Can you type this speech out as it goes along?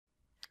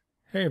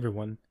Hey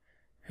everyone,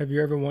 have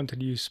you ever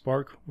wanted to use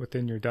Spark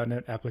within your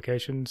 .NET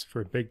applications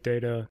for big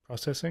data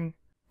processing?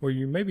 Well,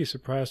 you may be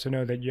surprised to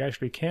know that you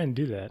actually can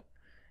do that.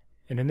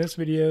 And in this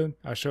video,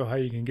 I'll show how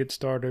you can get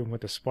started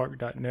with the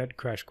Spark.NET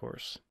crash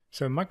course.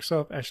 So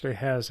Microsoft actually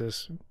has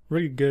this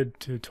really good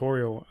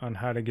tutorial on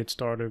how to get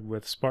started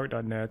with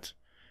Spark.NET,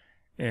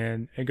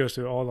 and it goes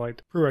through all like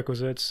the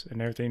prerequisites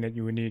and everything that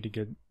you would need to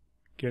get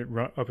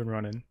up and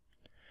running.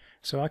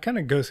 So I kind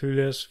of go through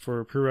this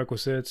for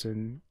prerequisites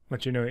and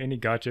let you know any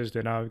gotchas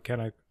that I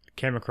kind of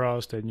came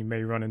across that you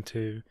may run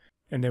into.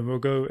 And then we'll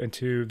go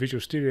into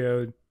Visual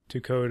Studio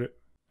to code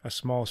a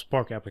small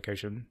Spark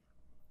application.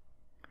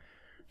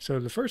 So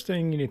the first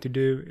thing you need to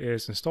do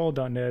is install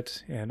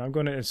 .NET, and I'm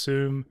going to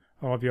assume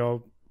all of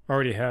y'all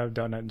already have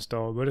 .NET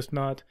installed, but if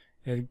not,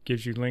 it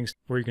gives you links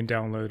where you can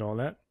download all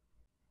that.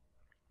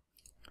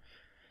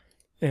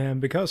 And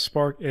because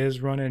Spark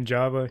is run in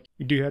Java,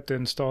 you do have to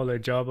install a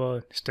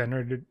Java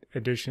Standard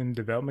Edition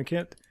Development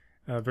Kit,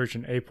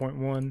 version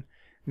 8.1.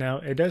 Now,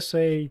 it does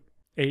say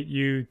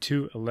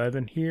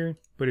 8U211 here,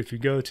 but if you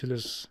go to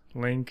this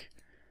link,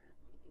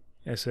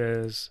 it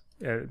says,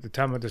 at the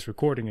time of this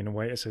recording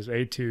anyway, it says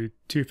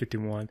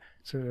 8.2.251.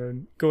 So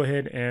go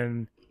ahead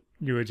and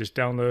you would just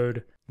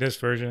download this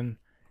version.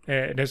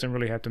 It doesn't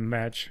really have to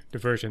match the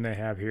version they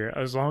have here.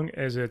 As long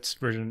as it's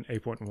version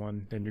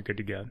 8.1, then you're good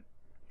to go.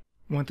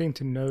 One thing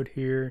to note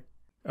here,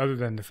 other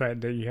than the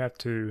fact that you have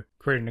to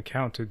create an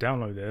account to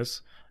download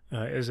this,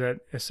 is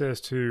that it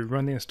says to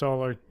run the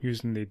installer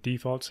using the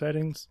default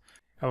settings.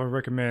 I would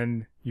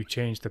recommend you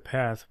change the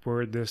path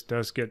where this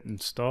does get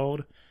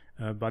installed.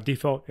 By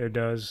default, it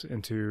does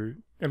into,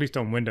 at least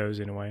on Windows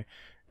anyway,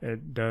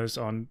 it does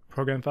on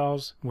program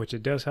files, which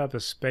it does have a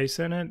space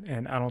in it,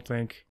 and I don't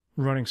think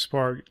running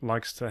Spark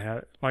likes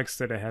that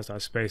it has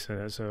that space in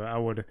it. So I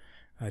would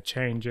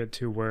change it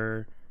to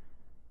a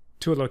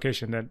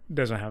location that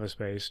doesn't have a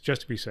space,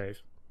 just to be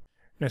safe.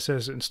 And it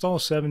says install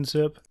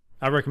 7-zip.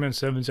 I recommend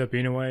 7-zip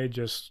anyway,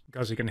 just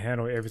because it can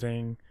handle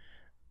everything.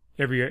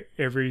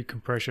 Every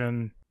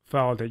compression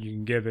file that you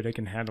can give it, it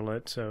can handle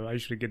it. So I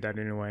usually get that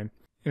anyway.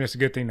 And it's a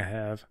good thing to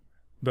have.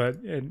 But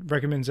it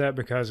recommends that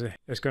because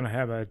it's going to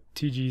have a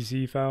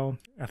TGZ file.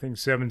 I think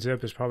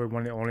 7-zip is probably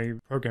one of the only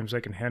programs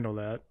that can handle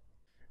that.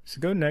 So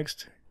go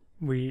next,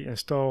 we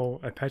install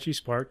Apache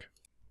Spark.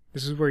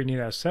 This is where you need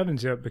that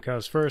 7-zip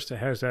because first it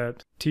has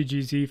that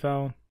TGZ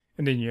file,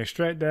 and then you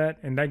extract that,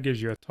 and that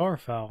gives you a tar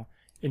file.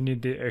 And you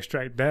need to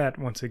extract that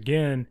once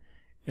again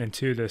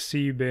into the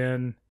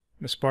cbin,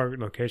 the Spark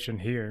location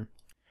here.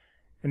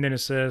 And then it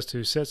says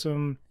to set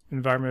some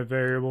environment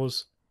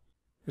variables.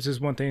 This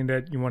is one thing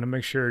that you want to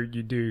make sure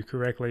you do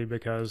correctly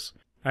because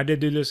I did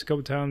do this a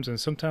couple times, and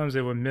sometimes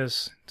it would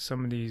miss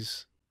some of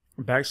these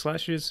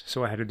backslashes,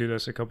 so I had to do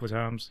this a couple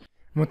times.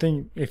 One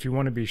thing, if you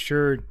want to be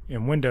sure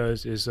in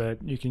Windows, is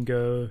that you can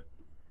go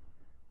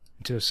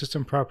to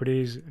System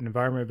Properties and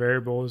Environment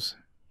Variables,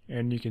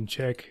 and you can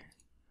check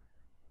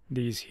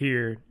these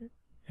here.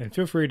 And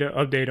feel free to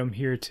update them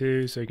here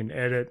too, so you can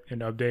edit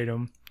and update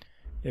them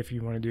if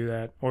you want to do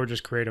that, or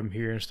just create them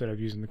here instead of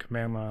using the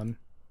command line.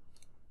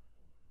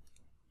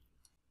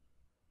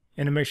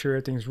 And to make sure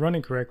everything's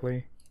running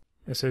correctly,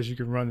 it says you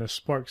can run the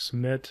Spark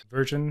submit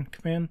version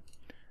command.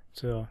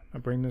 So I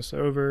bring this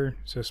over,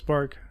 so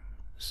Spark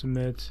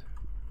submit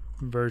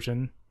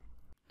version.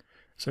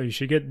 So you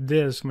should get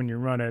this when you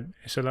run it,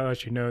 so that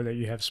lets you know that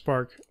you have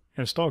Spark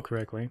installed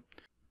correctly.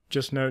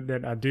 Just note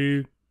that I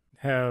do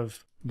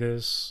have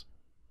this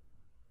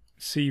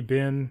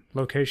cbin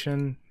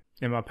location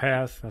in my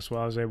path. That's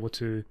why I was able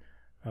to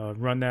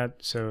run that.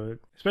 So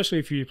especially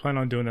if you plan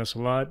on doing this a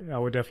lot, I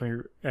would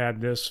definitely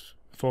add this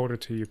folder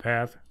to your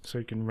path so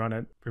you can run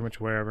it pretty much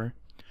wherever.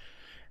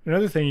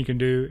 Another thing you can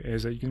do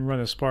is that you can run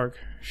a Spark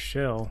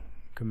shell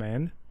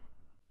command.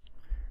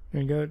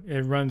 There you go.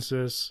 It runs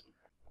this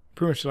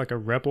pretty much like a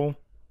REPL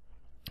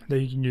that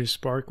you can use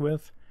Spark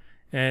with,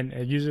 and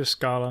it uses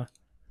Scala,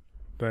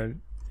 but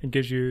it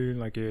gives you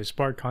like a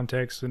Spark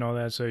context and all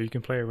that, so you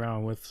can play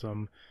around with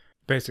some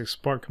basic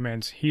Spark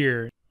commands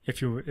here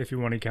if you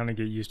want to kind of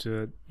get used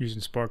to using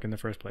Spark in the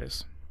first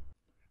place.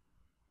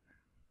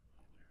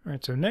 All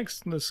right, so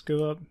next let's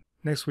go up.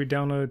 Next we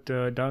download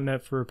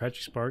 .NET for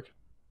Apache Spark.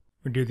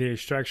 We do the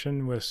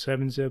extraction with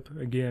 7-zip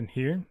again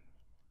here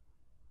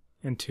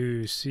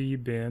into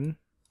cbin.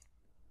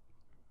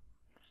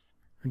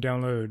 We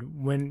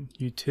download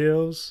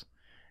WinUtils,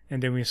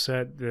 and then we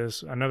set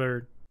this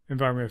another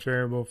environment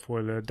variable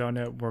for the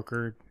 .NET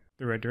worker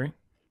directory.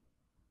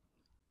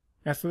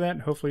 After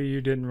that, hopefully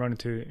you didn't run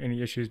into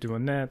any issues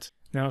doing that.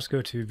 Now let's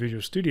go to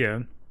Visual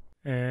Studio,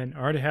 and I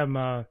already have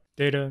my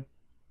data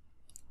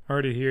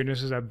already here.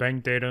 This is that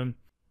bank data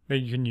that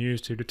you can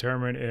use to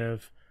determine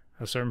if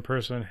a certain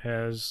person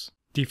has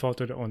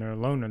defaulted on their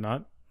loan or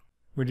not.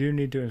 We do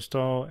need to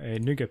install a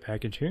NuGet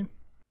package here,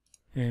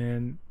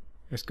 and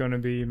it's going to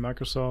be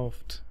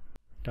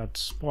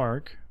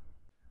Microsoft.Spark.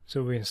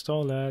 So we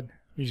install that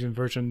using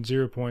version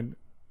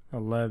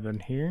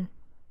 0.11 here.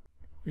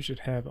 We should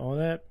have all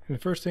that. And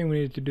the first thing we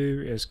need to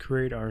do is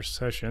create our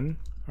session,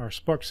 our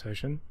Spark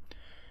session.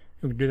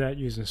 We can do that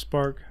using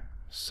Spark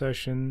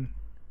session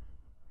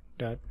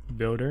dot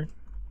builder,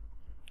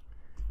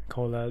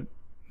 call that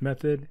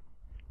method,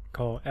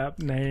 call app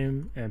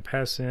name, and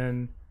pass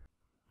in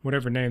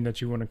whatever name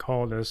that you want to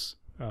call this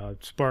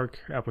Spark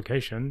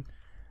application.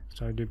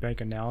 So I do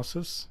bank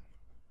analysis,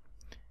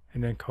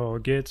 and then call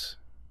get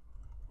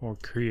or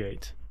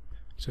create.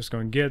 So it's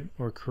going to get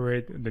or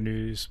create the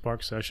new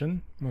Spark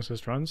session once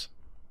this runs.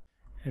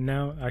 And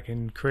now I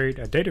can create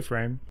a data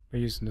frame by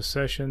using the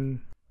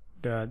session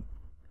dot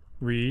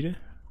read.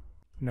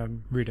 Now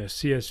read a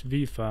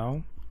CSV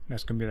file.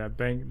 That's going to be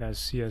that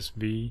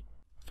CSV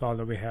file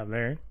that we have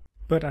there.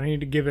 But I need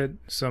to give it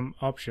some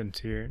options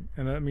here.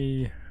 And let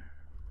me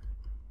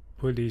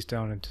put these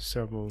down into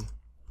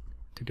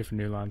two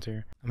different new lines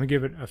here. I'm going to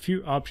give it a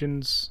few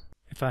options.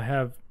 If I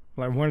have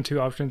like one or two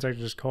options, I can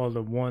just call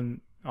the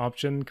one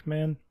option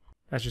command.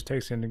 That just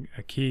takes in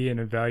a key and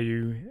a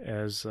value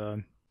as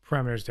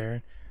parameters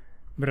there.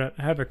 But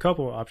I have a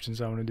couple of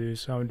options I want to do.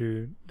 So I'm going to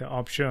do the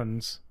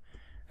options,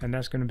 and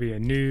that's going to be a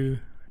new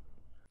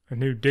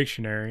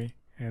dictionary.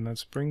 And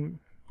let's kind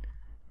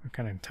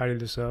of tidy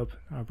this up.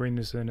 I'll bring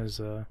this in as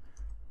a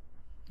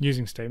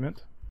using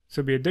statement.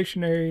 So it'll be a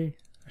dictionary,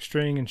 a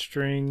string,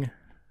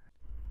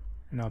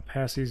 and I'll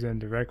pass these in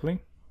directly.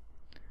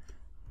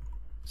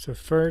 So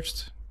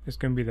first, it's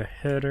going to be the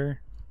header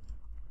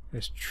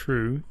is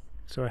true,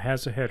 so it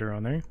has a header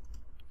on there.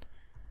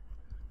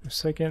 The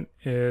second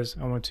is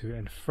I want to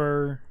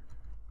infer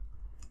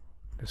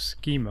the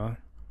schema,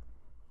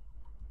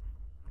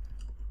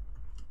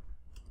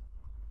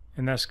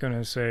 and that's going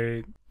to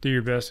say do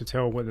your best to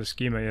tell what the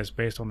schema is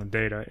based on the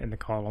data in the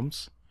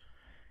columns.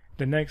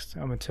 The next,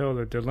 I'm going to tell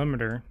the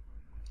delimiter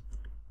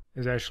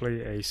is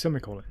actually a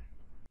semicolon.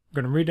 I'm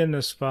going to read in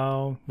this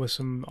file with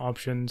some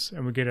options,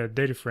 and we get a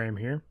data frame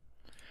here.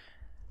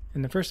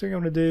 And the first thing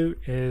I'm going to do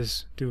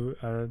is do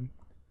a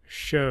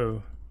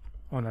show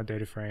on that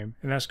data frame,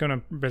 and that's going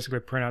to basically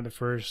print out the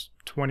first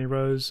 20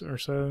 rows or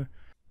so.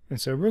 And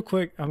so real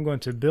quick, I'm going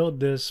to build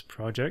this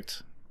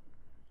project.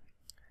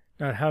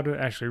 Now how to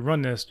actually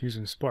run this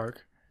using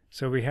Spark.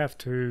 So we have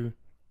to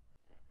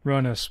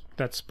run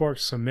that Spark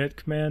submit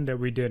command that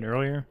we did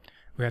earlier.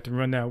 We have to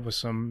run that with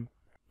some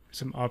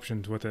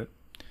options with it.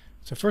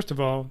 So first of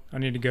all, I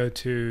need to go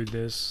to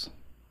the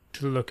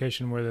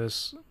location where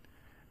this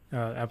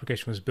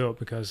application was built,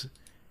 because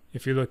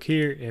if you look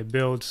here, it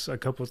builds a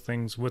couple of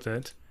things with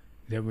it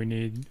that we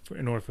need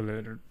in order for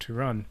it to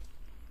run.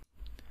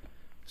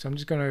 So I'm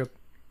just going to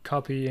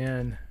copy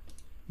in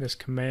this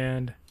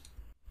command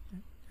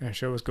and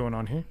show what's going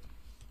on here.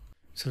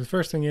 So the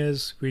first thing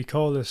is we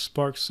call this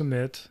Spark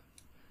submit,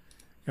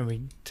 and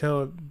we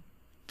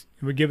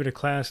give it a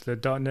class, the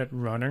 .NET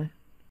runner,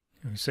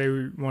 and we say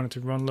we want it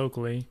to run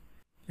locally,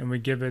 and we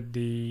give it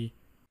the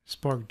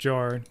Spark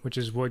jar, which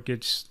is what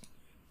gets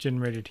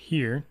generated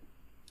here.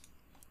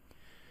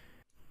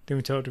 Then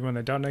we tell it to run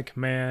the .NET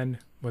command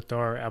with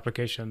our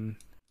application,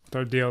 with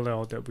our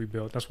DLL that we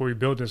built. That's where we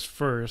build this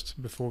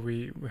first before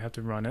we have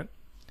to run it.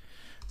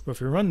 But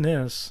if we run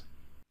this,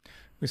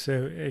 we say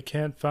it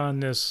can't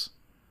find this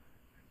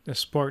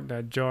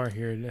spark.jar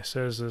here that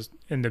says is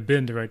in the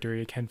bin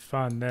directory. It can't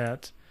find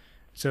that.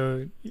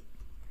 So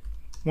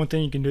one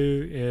thing you can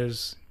do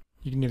is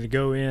you can either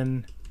go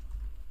in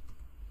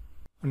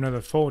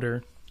another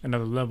folder,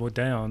 another level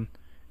down,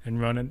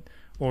 and run it,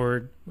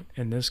 or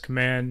in this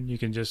command you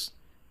can just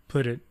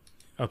put it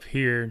up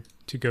here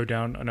to go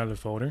down another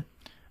folder.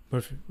 But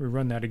if we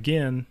run that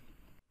again,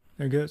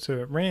 there we go. So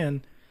it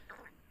ran,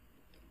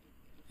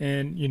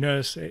 and you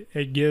notice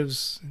it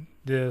gives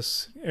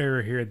this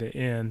error here at the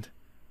end,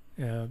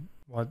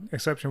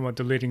 exception while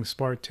deleting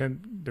Spark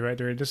temp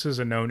directory. This is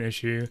a known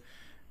issue,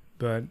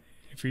 but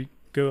if we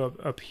go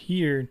up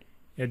here,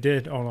 it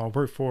did all our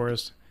work for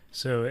us,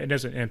 so it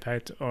doesn't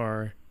impact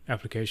our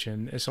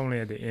application. It's only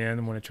at the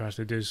end when it tries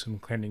to do some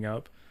cleaning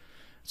up.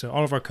 So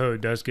all of our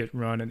code does get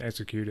run and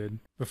executed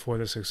before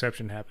this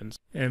exception happens.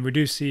 And we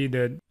do see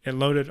that it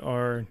loaded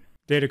our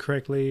data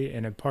correctly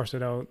and it parsed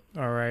it out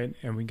all right,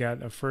 and we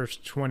got our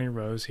first 20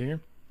 rows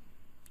here.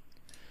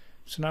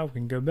 So now we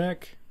can go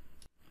back.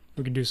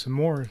 We can do some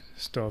more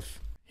stuff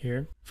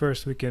here.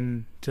 First, we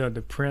can tell it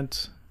to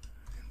print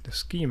the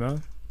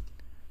schema,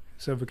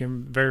 so we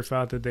can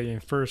verify that the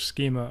infer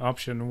schema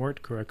option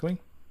worked correctly.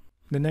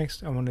 The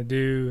next, I want to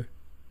do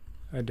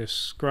a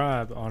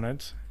describe on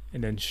it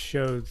and then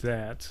show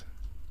that,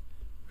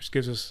 which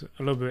gives us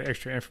a little bit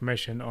extra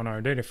information on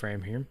our data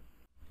frame here.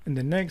 And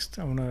then next,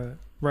 I want to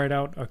write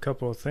out a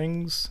couple of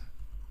things.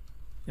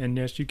 And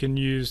yes, you can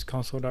use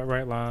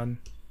console.writeLine.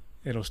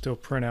 It'll still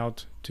print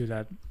out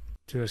to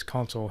this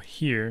console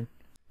here.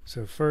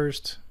 So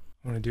first,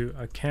 I want to do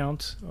a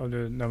count of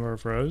the number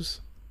of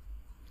rows.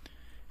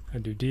 I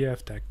do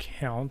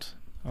df.count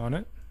on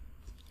it,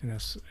 and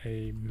that's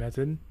a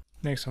method.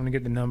 Next, I want to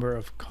get the number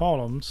of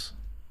columns,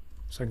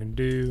 so I can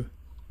do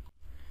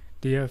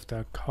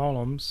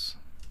df.columns,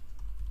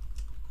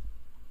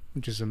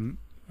 which is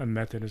a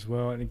method as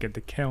well, and get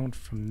the count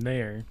from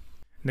there.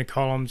 And the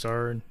columns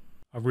are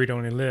a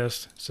read-only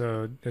list,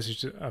 so this is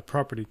just a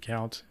property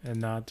count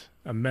and not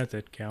a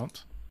method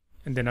count.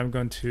 and then I'm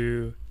going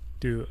to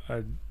do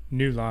a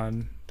new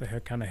line to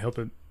kind of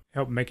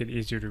help make it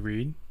easier to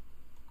read.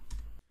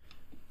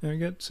 There we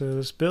go. So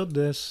let's build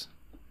this,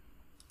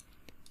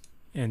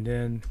 and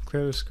then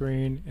clear the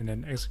screen, and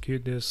then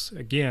execute this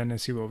again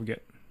and see what we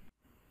get.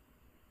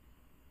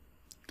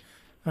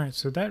 Alright,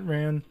 so that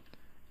ran.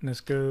 Let's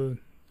go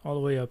all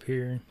the way up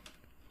here.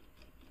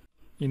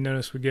 You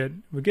notice we get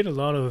a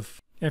lot of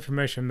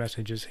information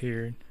messages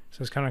here,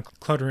 so it's kind of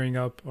cluttering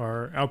up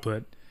our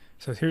output.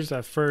 So here's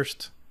that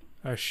first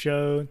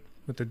show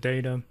with the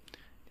data.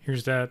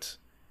 Here's that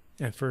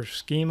first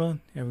schema,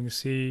 and we can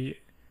see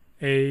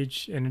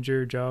age,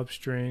 integer, job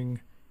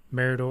string,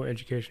 marital,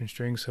 education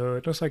string. So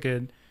it looks like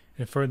it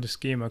inferred the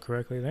schema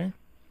correctly there.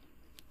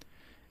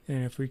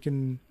 And if we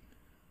can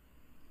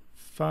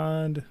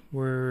find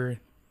where,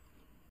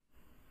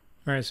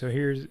 alright, so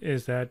here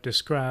is that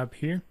describe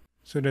here.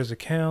 So there's a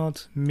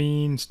count,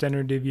 mean,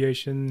 standard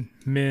deviation,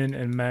 min,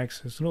 and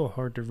max. It's a little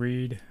hard to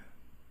read.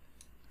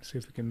 Let's see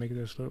if we can make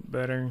this look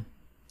better.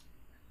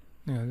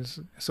 Yeah,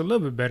 it's a little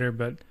bit better,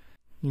 but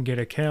you can get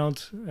a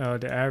count,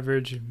 the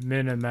average,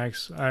 min, and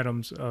max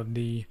items of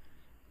the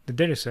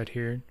data set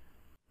here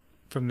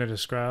from the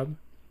describe.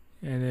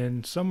 And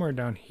then somewhere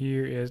down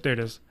here is, there it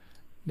is.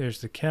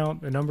 There's the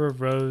count, the number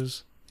of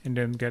rows, and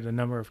then get the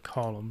number of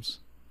columns.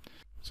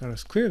 So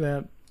let's clear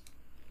that.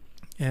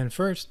 And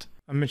first,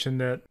 I mentioned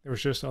that there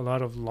was just a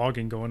lot of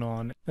logging going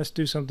on. Let's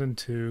do something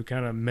to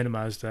kind of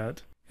minimize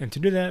that. And to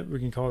do that, we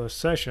can call a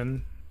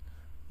session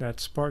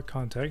that's Spark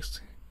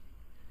context,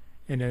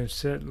 and then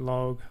set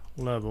log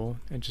level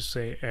and just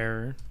say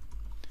error.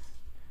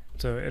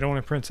 So it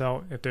only prints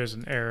out if there's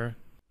an error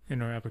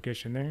in our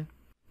application there.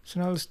 So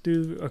now let's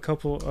do a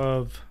couple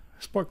of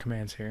Spark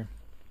commands here.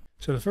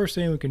 So the first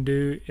thing we can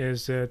do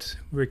is that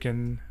we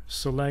can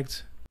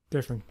select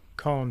different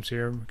columns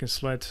here. We can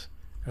select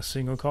a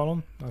single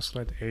column. I'll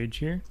select age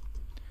here.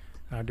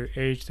 I'll do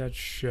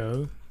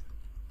age.show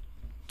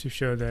to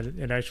show that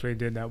it actually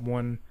did that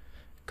one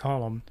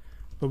column.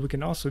 But we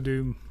can also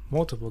do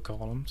multiple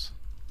columns.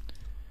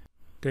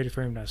 Data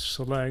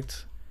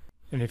frame.select.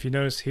 And if you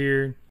notice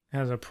here, it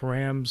has a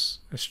params,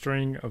 a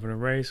string of an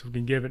array, so we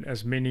can give it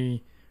as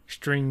many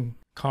string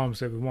columns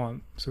that we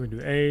want. So we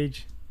do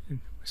age,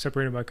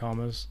 separated by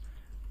commas,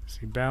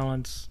 see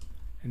balance,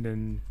 and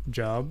then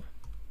job,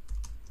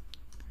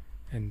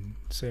 and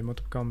say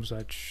multiple columns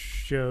that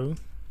show.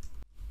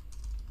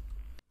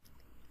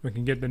 We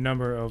can get the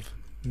number of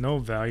null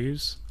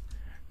values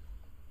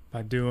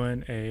by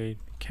doing a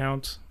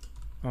count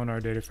on our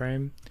data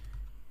frame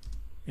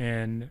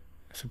and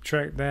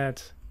subtract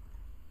that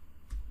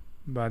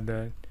by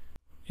the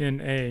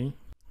NA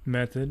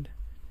method,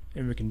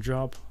 and we can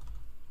drop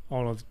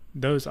all of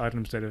those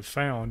items that it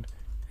found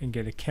and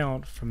get a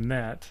count from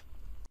that.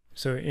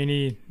 So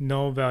any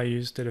null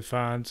values that it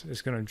finds,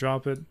 it's going to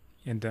drop it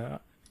and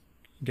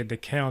get the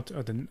count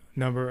of the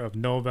number of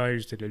null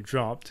values that it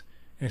dropped,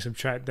 and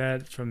subtract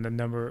that from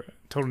the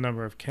total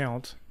number of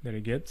count that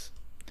it gets.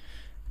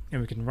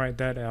 And we can write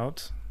that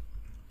out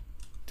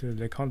to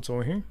the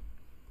console here.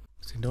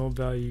 So null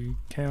value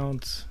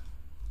count,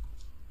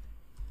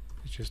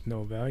 it's just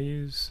null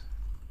values.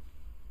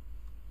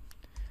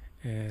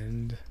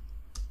 And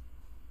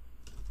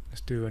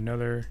let's do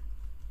another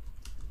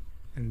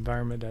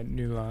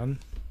environment.newline.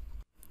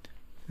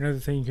 Another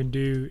thing you can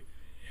do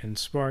in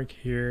Spark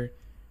here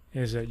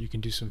is that you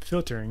can do some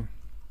filtering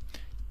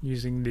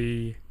using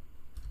the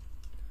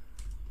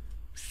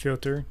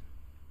filter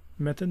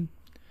method.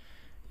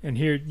 And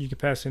here you can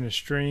pass in a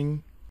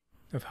string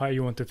of how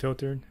you want to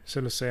filter.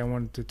 So let's say I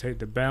wanted to take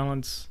the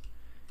balance,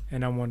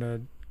 and I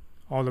wanted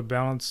all the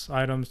balance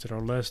items that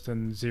are less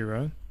than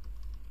 0.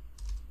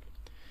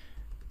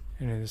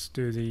 And then let's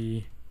do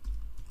the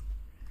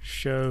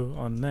show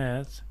on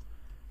that.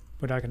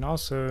 But I can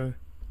also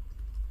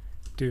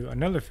do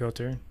another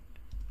filter,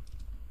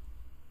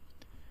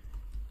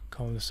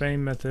 call the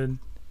same method,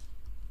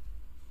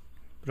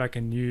 but I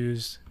can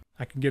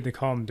get the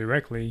column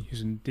directly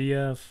using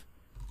df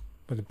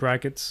with the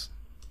brackets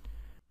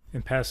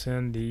and pass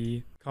in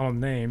the column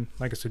name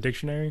like it's a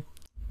dictionary.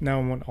 Now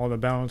I want all the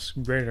balance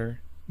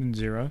greater than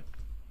 0,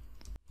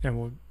 and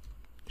we'll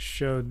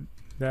show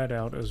that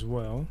out as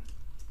well.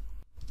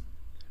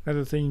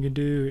 Another thing you can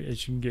do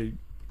is you can get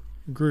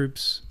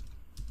groups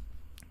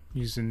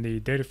using the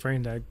data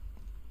frame that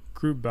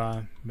group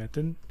by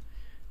method.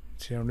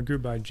 So on the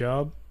group by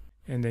job,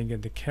 and then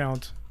get the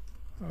count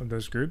of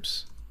those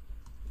groups,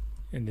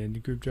 and then the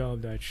group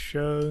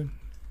job.show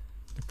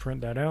to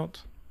print that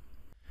out.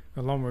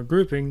 Along with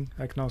grouping,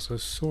 I can also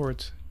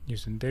sort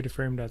using data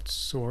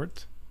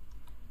frame.sort.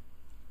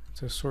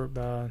 So sort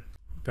by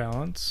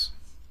balance,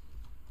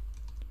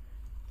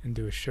 and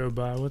do a show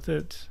by with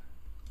it,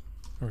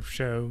 or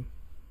show.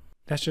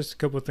 That's just a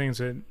couple of things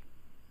that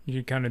you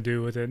can kind of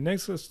do with it.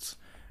 Next, let's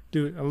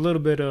do a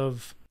little bit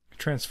of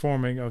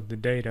transforming of the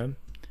data.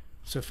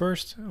 So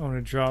first, I want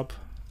to drop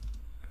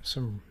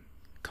some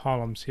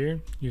columns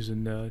here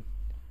using the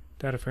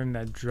data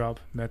frame.drop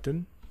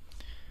method.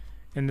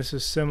 And this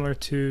is similar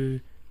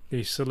to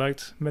the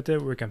select method,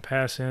 where we can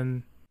pass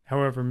in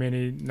however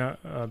many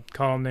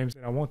column names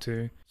that I want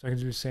to. So I can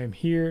do the same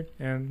here,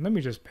 and let me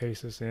just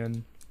paste this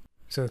in.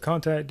 So the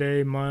contact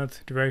day,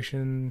 month,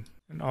 duration,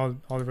 and all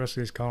the rest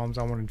of these columns,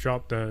 I want to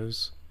drop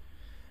those.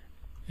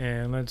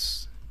 And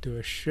let's do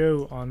a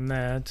show on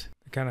that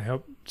to kind of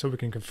help so we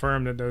can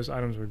confirm that those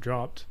items were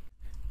dropped.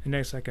 And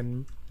next I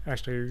can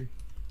actually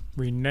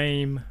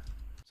rename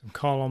some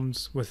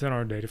columns within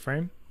our data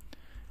frame.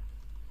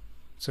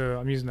 So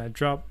I'm using that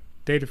drop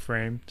data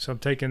frame. So I'm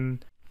taking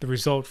the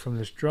result from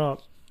this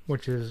drop,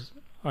 which is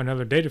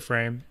another data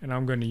frame, and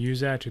I'm going to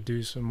use that to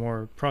do some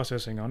more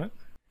processing on it.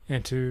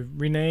 And to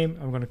rename,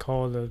 I'm going to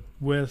call the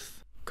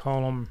with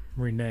column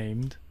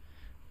renamed.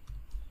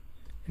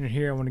 And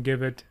here I want to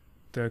give it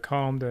the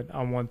column that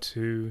I want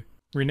to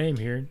rename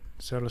here.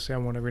 So let's say I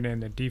want to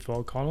rename the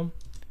default column,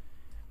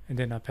 and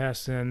then I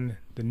pass in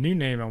the new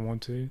name I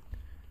want to,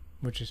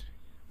 which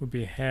would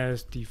be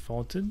has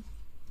defaulted.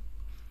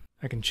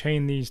 I can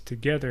chain these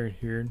together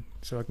here,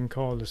 so I can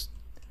call this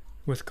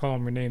with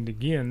column renamed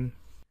again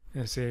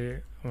and say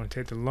I want to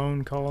take the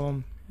loan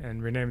column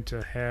and rename it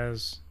to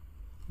has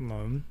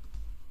loan,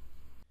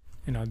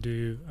 and I'll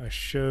do a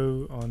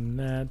show on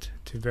that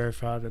to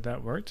verify that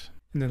that worked.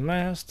 And then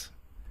last,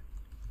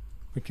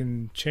 we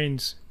can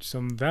change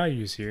some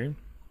values here.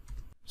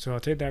 So I'll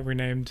take that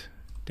renamed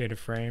data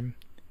frame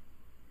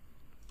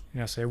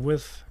and I'll say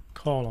with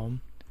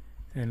column,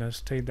 and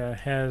let's take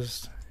that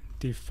has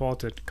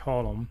defaulted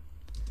column,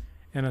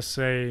 and let's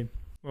say,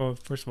 well,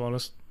 first of all,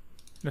 let's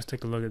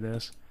take a look at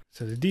this.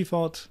 So the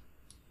default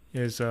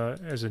is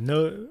as a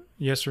no,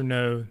 yes or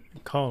no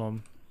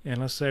column,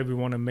 and let's say we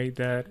want to make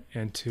that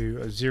into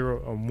a 0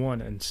 or 1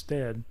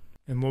 instead.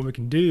 And what we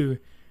can do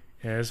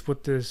is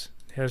with this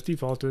has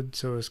defaulted,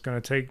 so it's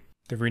going to take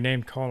the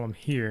renamed column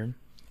here,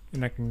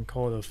 and I can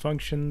call the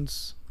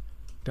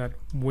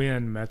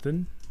functions.when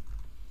method,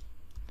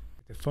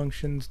 the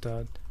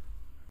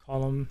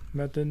functions.column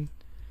method,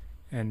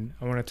 and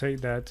I want to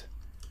take that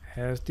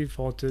has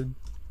defaulted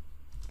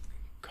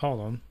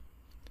column,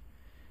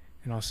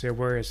 and I'll say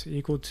where it's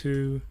equal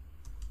to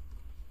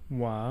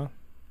y,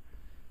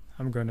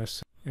 I'm going to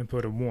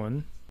input a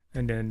 1,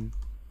 and then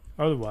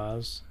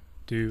otherwise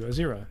do a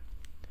 0.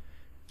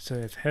 So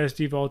if has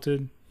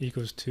defaulted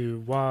equals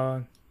to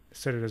y,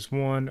 set it as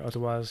 1,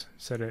 otherwise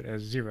set it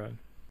as 0.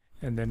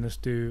 And then let's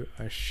do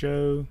a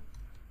show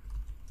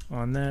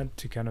on that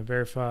to kind of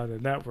verify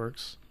that that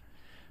works.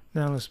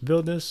 Now let's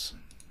build this,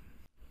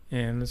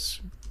 and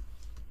let's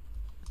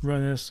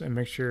run this and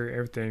make sure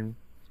everything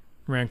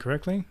ran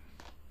correctly.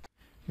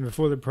 And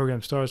before the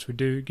program starts, we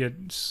do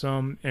get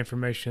some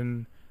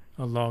information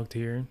logged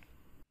here.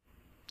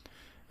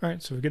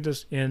 Alright, so we get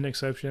this in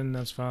exception,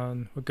 that's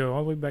fine. We'll go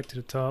all the way back to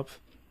the top.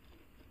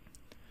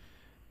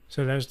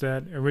 So there's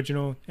that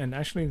original, and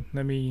actually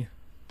let me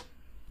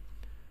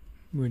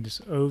move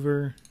this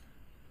over.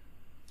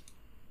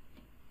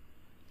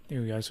 There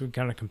we go, so we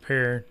kind of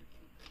compare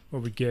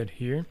what we get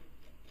here.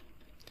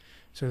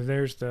 So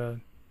there's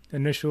the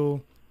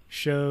initial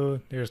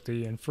show, there's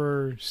the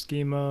infer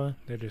schema,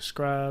 the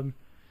describe,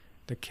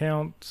 the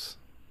count.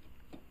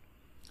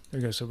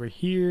 There we go, so we're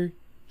here.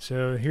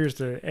 So here's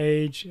the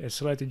age, it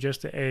selected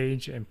just the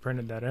age and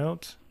printed that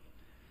out.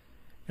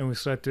 And we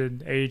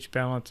selected age,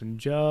 balance, and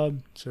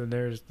job, so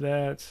there's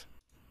that.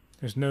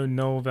 There's no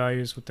null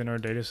values within our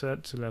data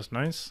set, so that's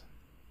nice.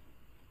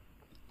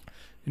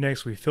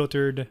 Next, we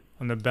filtered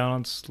on the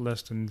balance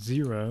less than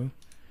 0.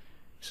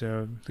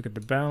 So look at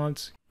the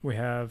balance, we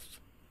have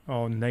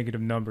all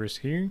negative numbers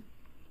here.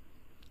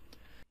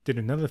 Did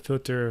another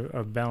filter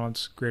of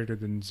balance greater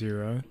than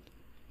 0.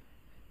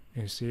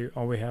 And you see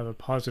all we have are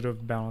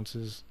positive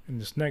balances in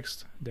this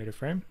next data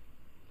frame.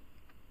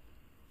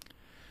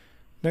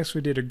 Next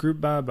we did a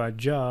group by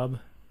job,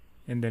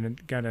 and then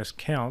it got us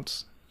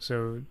counts.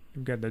 So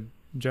we've got the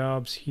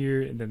jobs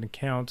here and then the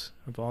count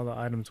of all the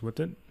items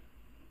with it.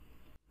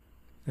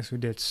 Next we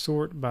did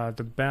sort by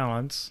the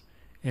balance,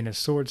 and it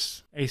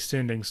sorts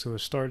ascending, so it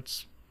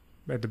starts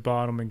at the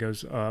bottom and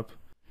goes up.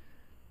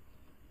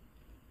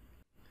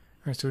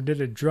 Alright, so we did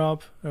a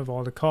drop of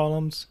all the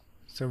columns,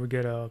 so we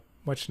get a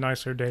much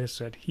nicer data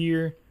set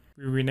here.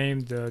 We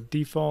renamed the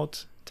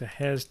default to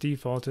has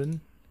defaulted,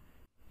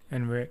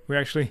 and we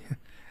actually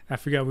I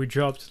forgot we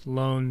dropped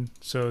loan,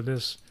 so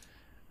this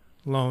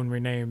loan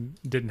rename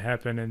didn't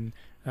happen, and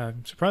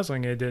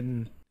surprisingly it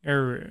didn't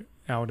error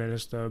out at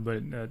us though,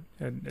 but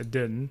it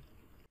didn't.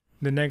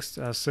 The next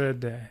I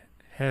said that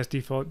has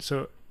default,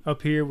 so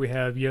up here we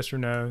have yes or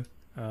no,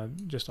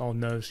 just all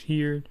no's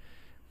here,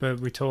 but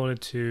we told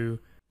it to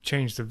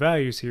change the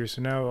values here,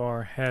 so now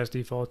our has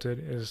defaulted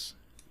is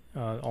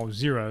all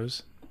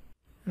zeros.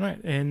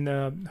 Alright,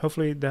 and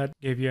hopefully that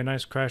gave you a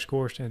nice crash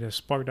course into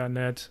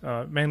Spark.net,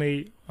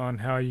 mainly on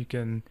how you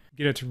can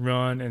get it to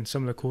run and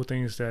some of the cool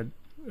things that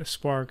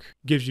Spark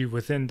gives you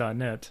within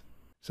 .NET.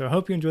 So I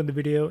hope you enjoyed the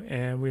video,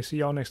 and we'll see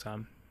y'all next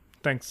time.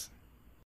 Thanks.